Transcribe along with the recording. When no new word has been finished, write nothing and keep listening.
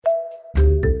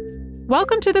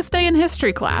Welcome to This Day in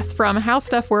History class from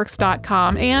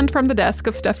HowStuffWorks.com and from the desk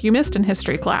of Stuff You Missed in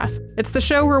History class. It's the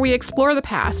show where we explore the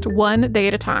past one day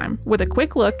at a time with a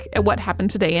quick look at what happened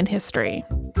today in history.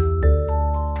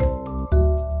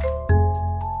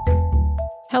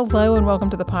 Hello and welcome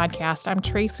to the podcast. I'm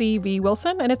Tracy V.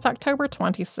 Wilson and it's October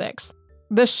 26th.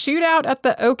 The shootout at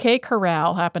the OK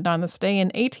Corral happened on this day in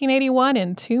 1881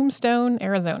 in Tombstone,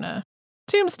 Arizona.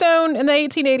 Tombstone in the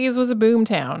 1880s was a boom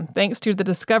town, thanks to the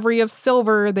discovery of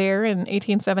silver there in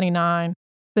 1879.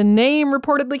 The name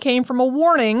reportedly came from a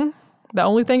warning. The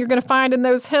only thing you're going to find in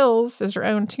those hills is your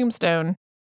own tombstone.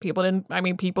 People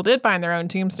did find their own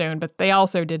tombstone, but they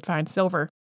also did find silver.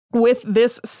 With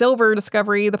this silver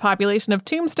discovery, the population of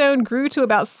Tombstone grew to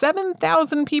about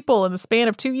 7,000 people in the span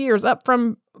of 2 years, up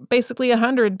from basically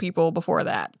 100 people before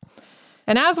that.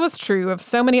 And as was true of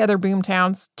so many other boom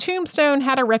towns, Tombstone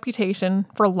had a reputation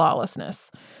for lawlessness.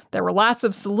 There were lots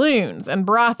of saloons and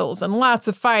brothels and lots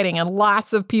of fighting and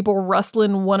lots of people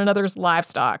rustling one another's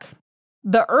livestock.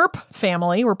 The Earp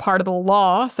family were part of the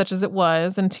law, such as it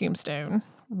was in Tombstone.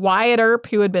 Wyatt Earp,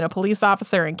 who had been a police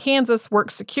officer in Kansas,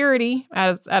 worked security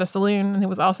at a saloon, and he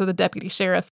was also the deputy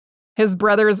sheriff. His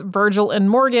brothers Virgil and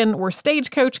Morgan were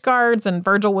stagecoach guards, and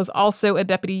Virgil was also a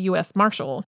deputy U.S.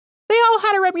 Marshal. They all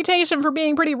had a reputation for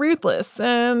being pretty ruthless,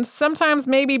 and sometimes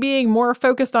maybe being more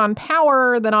focused on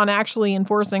power than on actually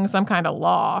enforcing some kind of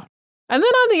law. And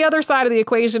then on the other side of the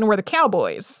equation were the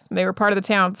cowboys. They were part of the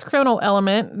town's criminal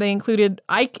element. They included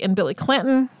Ike and Billy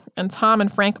Clanton, and Tom and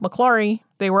Frank McClaury.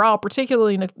 They were all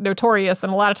particularly notorious,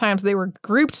 and a lot of times they were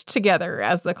grouped together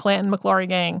as the Clanton-McClaury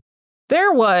gang.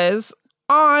 There was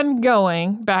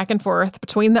ongoing back and forth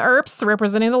between the Earps,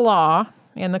 representing the law,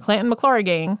 and the Clanton-McClaury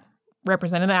gang,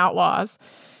 representing the outlaws,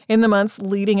 in the months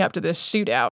leading up to this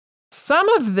shootout. Some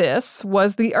of this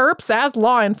was the Earps as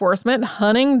law enforcement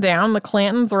hunting down the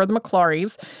Clantons or the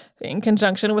McClaurys in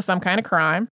conjunction with some kind of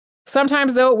crime.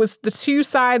 Sometimes, though, it was the two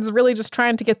sides really just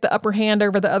trying to get the upper hand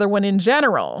over the other one in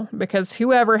general, because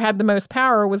whoever had the most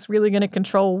power was really going to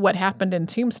control what happened in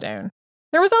Tombstone.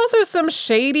 There was also some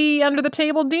shady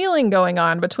under-the-table dealing going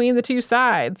on between the two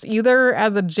sides, either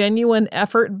as a genuine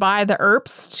effort by the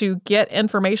Earps to get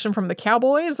information from the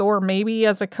cowboys, or maybe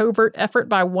as a covert effort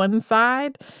by one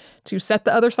side to set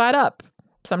the other side up.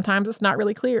 Sometimes it's not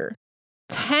really clear.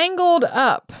 Tangled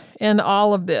up in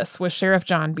all of this was Sheriff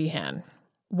John Behan.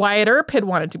 Wyatt Earp had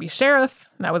wanted to be sheriff.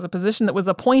 That was a position that was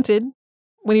appointed.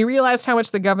 When he realized how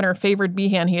much the governor favored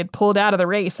Behan, he had pulled out of the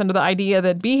race under the idea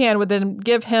that Behan would then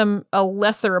give him a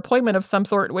lesser appointment of some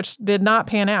sort, which did not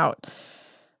pan out.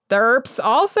 The Earps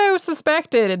also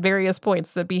suspected at various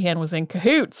points that Behan was in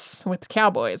cahoots with the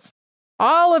cowboys.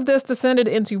 All of this descended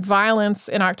into violence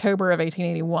in October of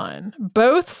 1881.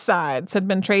 Both sides had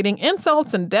been trading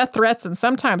insults and death threats and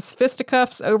sometimes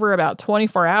fisticuffs over about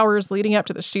 24 hours leading up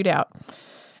to the shootout,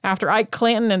 after Ike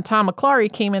Clanton and Tom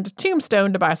McClaury came into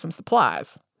Tombstone to buy some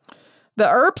supplies. The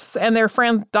Earps and their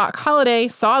friend Doc Holliday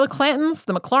saw the Clantons,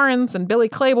 the McLaurins, and Billy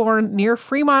Claiborne near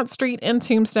Fremont Street in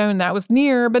Tombstone. That was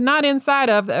near, but not inside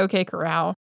of, the OK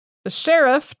Corral. The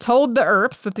sheriff told the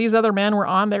Earps that these other men were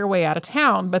on their way out of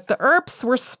town, but the Earps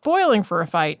were spoiling for a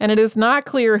fight, and it is not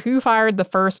clear who fired the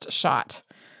first shot.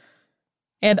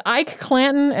 And Ike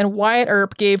Clanton and Wyatt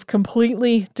Earp gave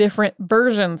completely different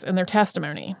versions in their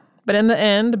testimony. But in the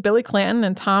end, Billy Clanton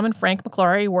and Tom and Frank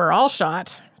McClaury were all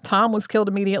shot. Tom was killed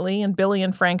immediately, and Billy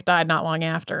and Frank died not long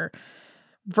after.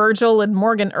 Virgil and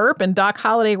Morgan Earp and Doc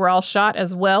Holliday were all shot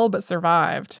as well, but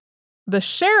survived. The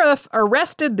sheriff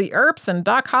arrested the Earps and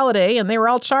Doc Holliday, and they were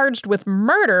all charged with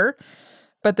murder,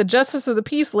 but the justice of the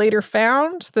peace later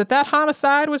found that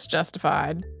homicide was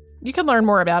justified. You can learn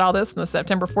more about all this in the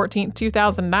September 14,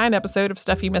 2009 episode of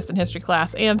Stuff You Missed in History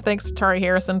Class, and thanks to Tari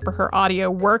Harrison for her audio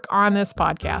work on this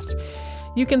podcast.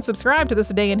 You can subscribe to This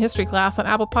Day in History Class on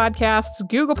Apple Podcasts,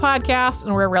 Google Podcasts,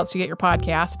 and wherever else you get your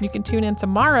podcasts. And you can tune in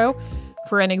tomorrow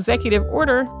for an executive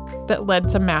order that led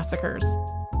to massacres.